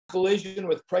collision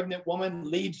with pregnant woman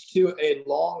leads to a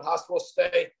long hospital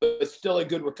stay, but still a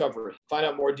good recovery. Find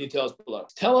out more details below.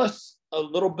 Tell us a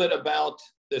little bit about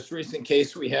this recent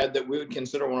case we had that we would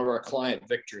consider one of our client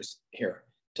victories here.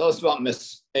 Tell us about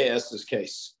Miss AS's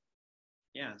case.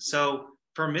 Yeah, so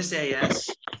for Miss AS,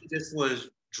 this was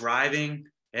driving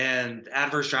and the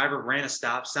adverse driver ran a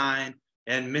stop sign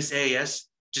and Miss AS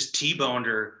just T-boned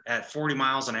her at 40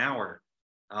 miles an hour.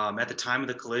 At the time of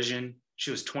the collision, she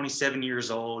was 27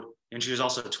 years old and she was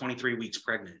also 23 weeks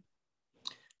pregnant.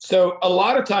 So a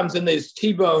lot of times in these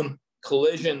T-bone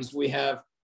collisions, we have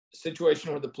a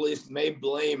situation where the police may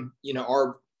blame,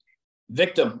 our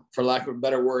victim, for lack of a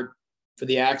better word, for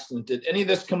the accident. Did any of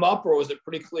this come up, or was it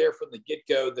pretty clear from the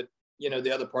get-go that,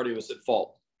 the other party was at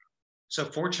fault? So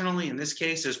fortunately, in this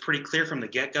case, it was pretty clear from the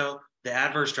get-go. The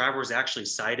adverse driver was actually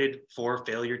cited for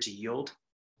failure to yield.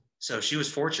 So she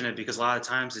was fortunate because a lot of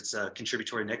times it's a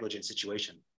contributory negligence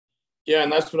situation. Yeah,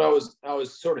 and that's what I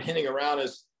was sort of hinting around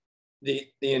is the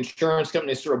insurance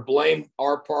company sort of blame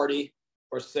our party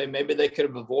or say maybe they could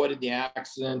have avoided the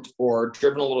accident or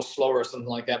driven a little slower or something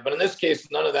like that. But in this case,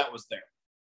 none of that was there.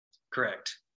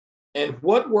 Correct. And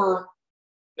what were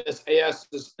Ms.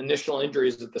 AS's initial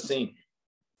injuries at the scene?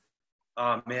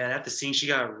 Man, at the scene, she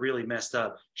got really messed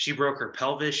up. She broke her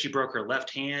pelvis, she broke her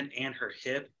left hand and her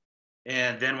hip.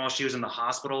 And then while she was in the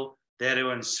hospital, they had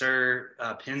to insert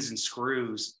pins and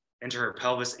screws into her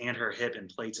pelvis and her hip and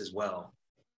plates as well.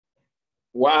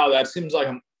 Wow, that seems like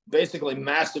basically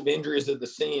massive injuries at the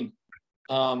scene.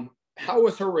 How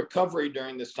was her recovery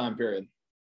during this time period?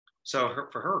 So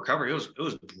for her recovery, it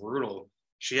was brutal.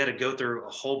 She had to go through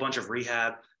a whole bunch of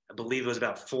rehab. I believe it was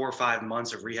about 4 or 5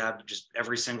 months of rehab just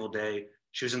every single day.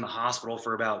 She was in the hospital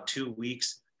for about 2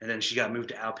 weeks, and then she got moved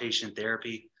to outpatient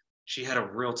therapy. She had a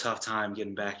real tough time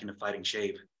getting back into fighting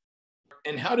shape.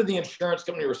 And how did the insurance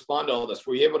company respond to all this?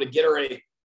 Were you able to get her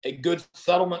a good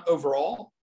settlement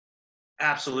overall?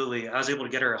 Absolutely. I was able to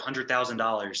get her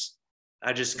 $100,000.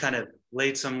 I just kind of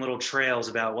laid some little trails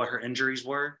about what her injuries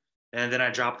were. And then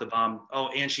I dropped the bomb. Oh,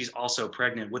 and she's also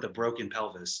pregnant with a broken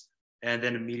pelvis. And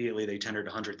then immediately they tendered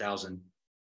 $100,000.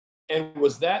 And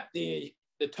was that the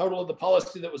total of the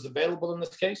policy that was available in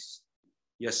this case?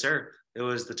 Yes, sir. It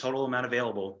was the total amount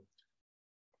available.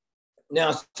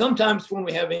 Now, sometimes when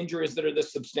we have injuries that are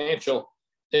this substantial,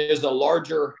 there's a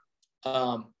larger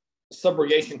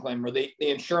subrogation claim where the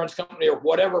insurance company or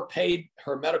whatever paid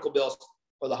her medical bills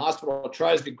or the hospital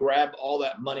tries to grab all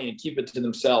that money and keep it to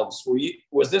themselves.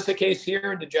 Was this a case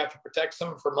here? Did you have to protect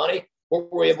someone for money?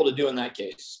 What were we able to do in that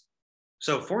case?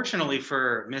 So fortunately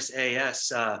for Miss AS,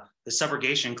 the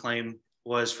subrogation claim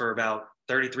was for about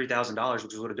 $33,000,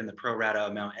 which would have been the pro rata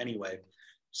amount anyway.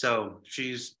 So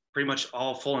she's pretty much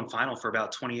all full and final for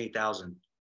about $28,000.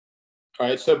 All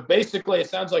right. So basically, it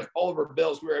sounds like all of her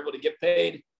bills we were able to get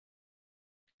paid.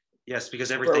 Yes,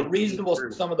 because everything for a reasonable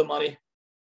sum of the money.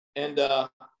 And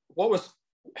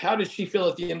how did she feel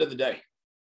at the end of the day?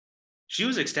 She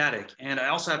was ecstatic. And I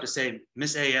also have to say,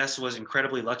 Miss AS was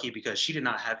incredibly lucky because she did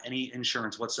not have any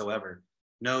insurance whatsoever.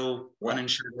 No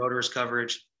uninsured motorist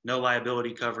coverage, no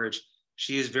liability coverage.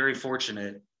 She is very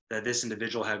fortunate that this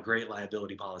individual had great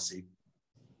liability policy.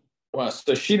 Wow,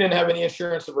 so she didn't have any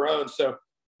insurance of her own. So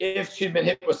if she'd been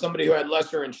hit with somebody who had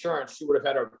lesser insurance, she would have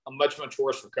had a much, much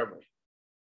worse recovery.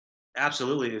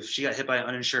 Absolutely. If she got hit by an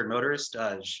uninsured motorist,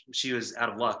 she was out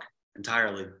of luck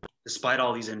entirely, despite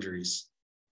all these injuries.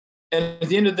 And at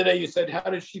the end of the day, you said, how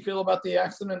did she feel about the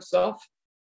accident itself?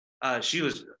 She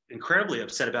was incredibly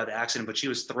upset about the accident, but she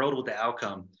was thrilled with the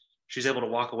outcome. She was able to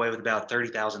walk away with about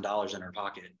 $30,000 in her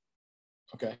pocket.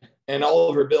 Okay. And all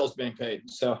of her bills being paid.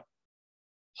 So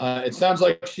it sounds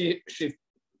like she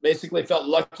basically felt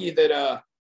lucky that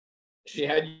she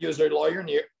had you as her lawyer and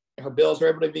her bills were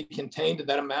able to be contained to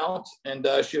that amount. And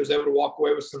she was able to walk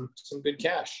away with some good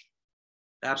cash.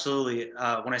 Absolutely.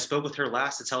 When I spoke with her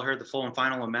last to tell her the full and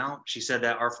final amount, she said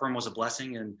that our firm was a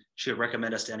blessing and she would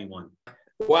recommend us to anyone.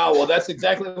 Wow. Well, that's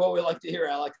exactly what we like to hear,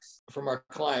 Alex, from our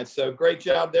clients. So great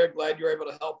job there. Glad you were able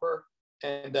to help her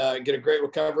and get a great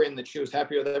recovery and that she was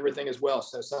happy with everything as well.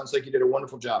 So it sounds like you did a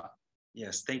wonderful job.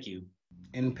 Yes. Thank you.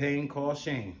 In pain, call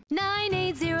Shane.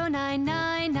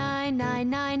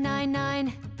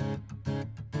 980-999-9999.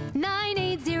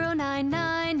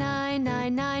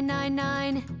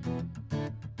 980-999-9999.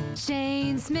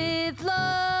 Shane Smith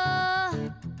Law.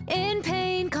 In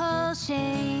pain, call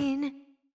Shane.